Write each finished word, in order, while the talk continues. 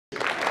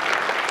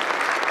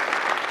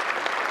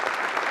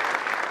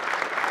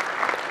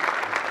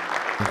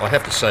I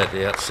have to say at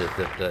the outset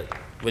that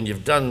when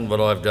you've done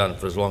what I've done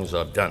for as long as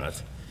I've done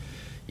it,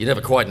 you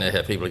never quite know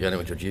how people are going to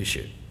introduce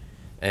you.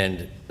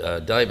 And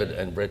David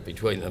and Brett,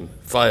 between them,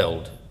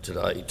 failed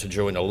today to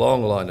join a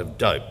long line of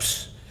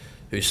dopes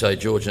who say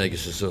George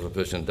Negus is the sort of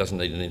person who doesn't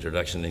need an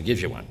introduction and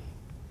gives you one.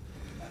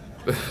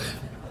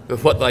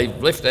 But what they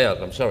left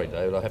out, I'm sorry,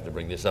 David, I have to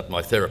bring this up.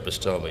 My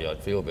therapist told me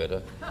I'd feel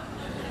better.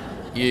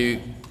 You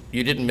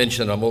didn't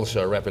mention I'm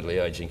also a rapidly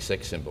ageing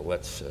sex symbol.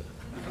 That's...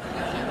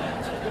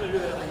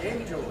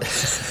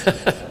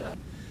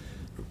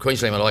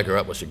 Queensland, when I grew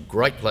up, was a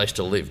great place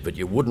to live, but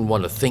you wouldn't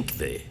want to think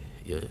there,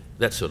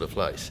 that sort of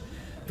place.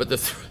 But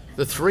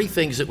the three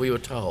things that we were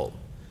told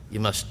you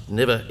must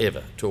never,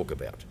 ever talk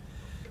about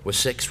were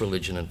sex,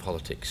 religion and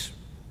politics.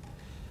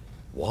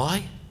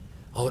 Why?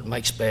 Oh, it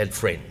makes bad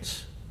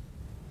friends.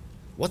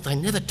 What they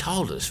never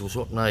told us was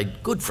what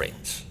made good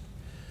friends.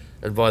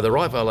 And by the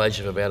ripe old age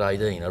of about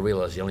 18, I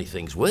realised the only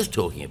things worth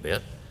talking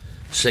about,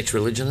 sex,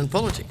 religion and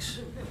politics.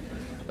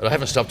 And I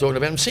haven't stopped talking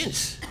about them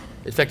since.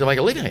 In fact, I make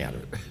a living out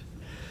of it.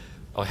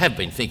 I have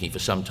been thinking for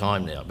some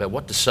time now about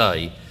what to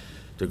say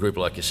to a group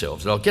like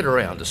yourselves, and I'll get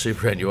around to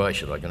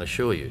superannuation, I can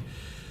assure you.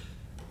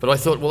 But I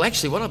thought, well,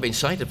 actually, what I've been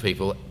saying to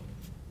people,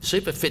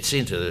 super fits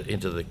into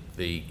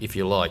the if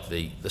you like,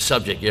 the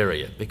subject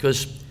area,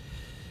 because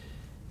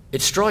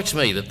it strikes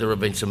me that there have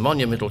been some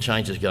monumental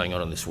changes going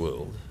on in this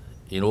world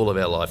in all of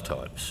our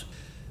lifetimes.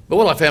 But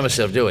what I found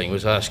myself doing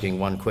was asking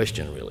one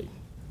question, really.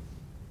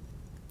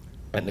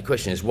 And the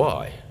question is,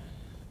 why?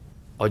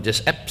 I'm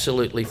just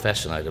absolutely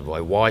fascinated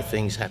by why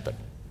things happen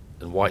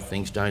and why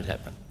things don't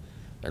happen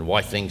and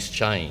why things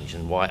change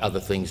and why other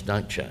things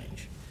don't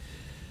change.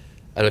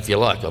 And if you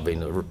like, I've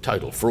been a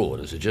total fraud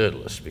as a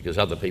journalist because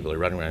other people are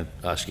running around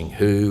asking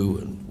who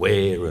and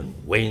where and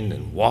when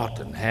and what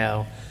and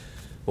how.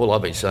 All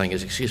I've been saying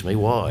is, excuse me,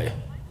 why?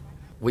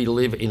 We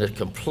live in a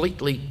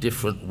completely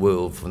different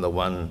world from the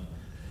one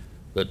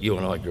that you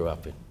and I grew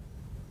up in.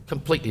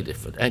 Completely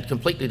different, and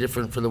completely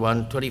different from the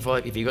one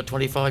 25, if you've got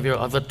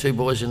 25-year-old, I've got two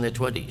boys in their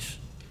 20s.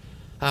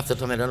 Half the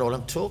time they don't know what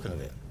I'm talking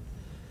about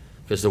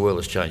because the world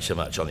has changed so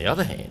much. On the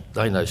other hand,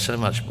 they know so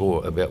much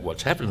more about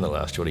what's happened in the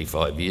last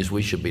 25 years,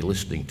 we should be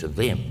listening to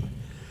them.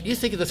 You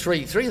think of the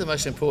three of the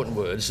most important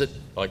words that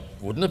I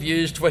wouldn't have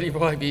used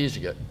 25 years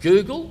ago.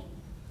 Google,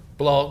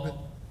 blog,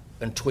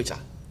 and Twitter.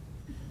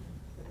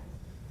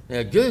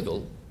 Now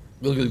Google,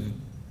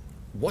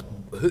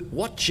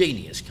 what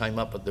genius came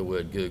up with the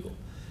word Google?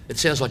 It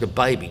sounds like a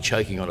baby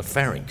choking on a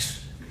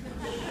pharynx.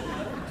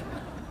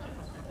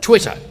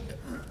 Twitter.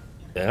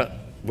 Yeah,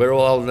 we're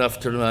all old enough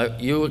to know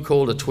you were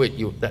called a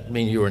twit, that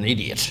means you're an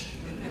idiot.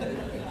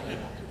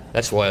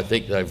 That's why I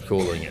think they're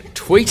calling it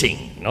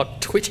tweeting,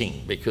 not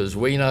twitting, because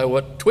we know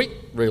what twit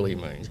really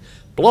means.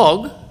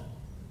 Blog,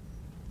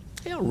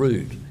 how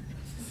rude. You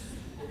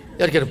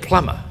had to get a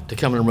plumber to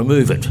come and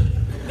remove it.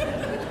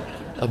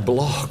 A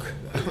blog.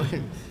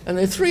 And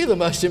they're three of the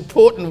most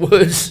important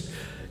words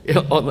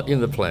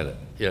in the planet.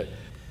 Yeah.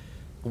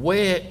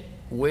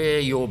 Where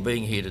your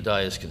being here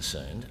today is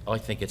concerned, I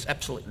think it's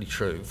absolutely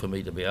true for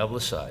me to be able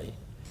to say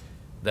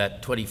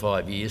that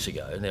 25 years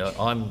ago, now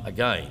I'm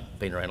again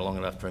been around long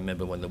enough to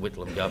remember when the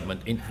Whitlam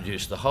government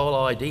introduced the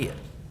whole idea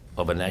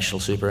of a national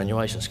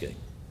superannuation scheme.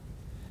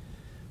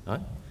 Right?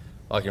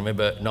 I can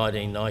remember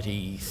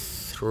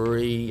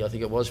 1993, I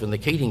think it was, when the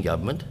Keating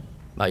government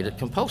made it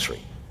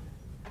compulsory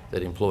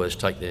that employers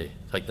take the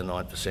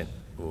 9%,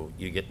 or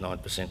you get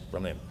 9%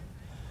 from them.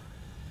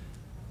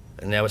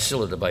 And now it's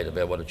still a debate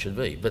about what it should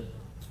be. But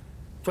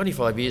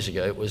 25 years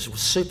ago, it was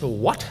super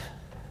what?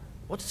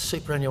 What's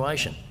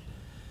superannuation?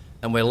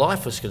 And where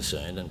life was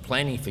concerned and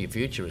planning for your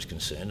future is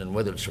concerned, and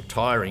whether it's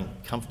retiring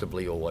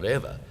comfortably or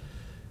whatever,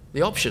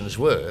 the options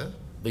were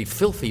be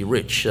filthy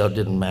rich, so it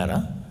didn't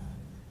matter,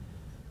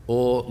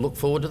 or look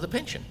forward to the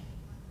pension.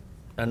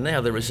 And now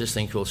there is this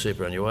thing called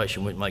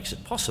superannuation which makes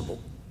it possible,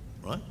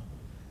 right?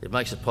 It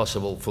makes it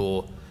possible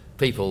for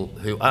people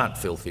who aren't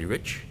filthy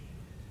rich,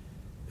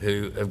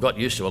 who have got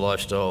used to a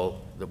lifestyle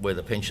where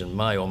the pension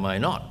may or may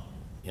not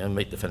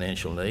meet the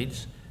financial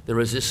needs. There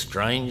is this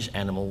strange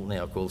animal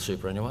now called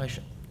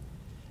superannuation.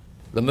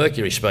 The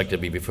Mercury spoke to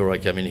me before I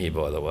came in here,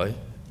 by the way,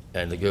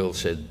 and the girl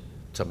said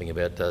something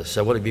about,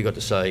 so what have you got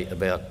to say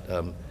about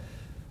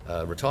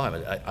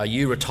retirement? Are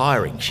you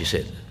retiring, she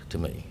said to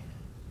me.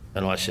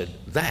 And I said,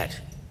 that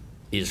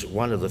is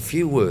one of the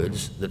few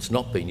words that's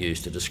not been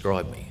used to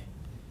describe me,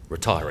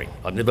 retiring.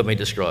 I've never been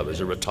described as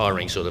a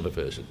retiring sort of a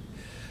person.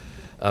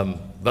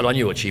 But I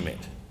knew what she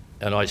meant.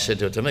 And I said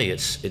to her, to me,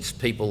 it's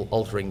people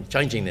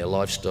changing their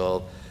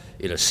lifestyle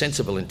in a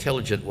sensible,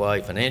 intelligent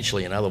way,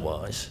 financially and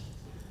otherwise,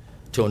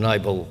 to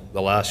enable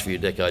the last few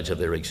decades of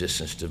their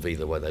existence to be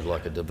the way they'd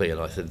like it to be.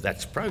 And I said,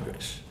 that's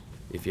progress,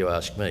 if you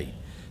ask me.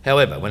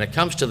 However, when it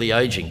comes to the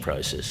ageing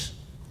process,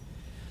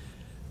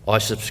 I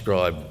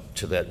subscribe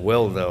to that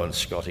well-known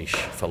Scottish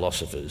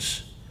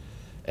philosopher's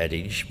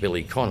adage,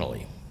 Billy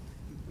Connolly.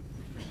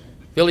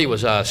 Billy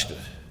was asked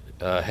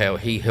how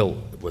he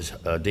was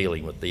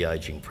dealing with the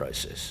ageing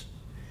process.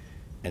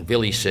 And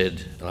Billy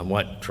said, and I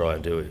won't try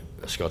and do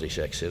a Scottish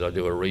accent, I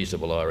do a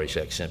reasonable Irish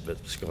accent,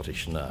 but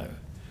Scottish, no.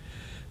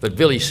 But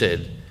Billy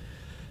said,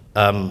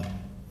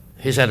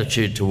 his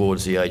attitude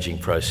towards the ageing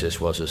process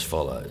was as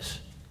follows: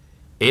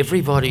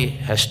 everybody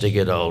has to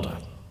get older,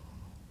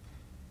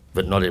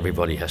 but not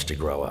everybody has to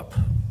grow up.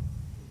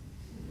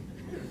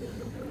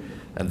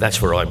 And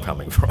that's where I'm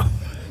coming from.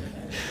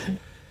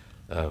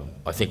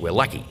 I think we're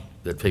lucky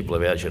that people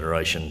of our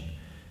generation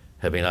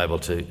have been able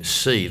to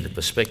see the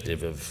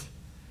perspective of,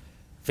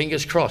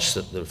 fingers crossed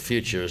that the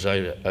future is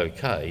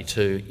okay,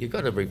 to you've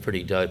got to be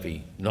pretty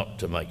dopey not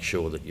to make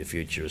sure that your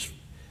future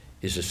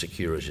is as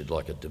secure as you'd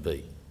like it to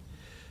be.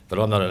 But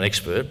I'm not an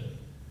expert,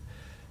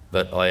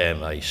 but I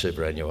am a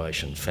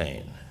superannuation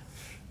fan,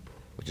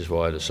 which is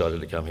why I decided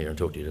to come here and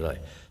talk to you today.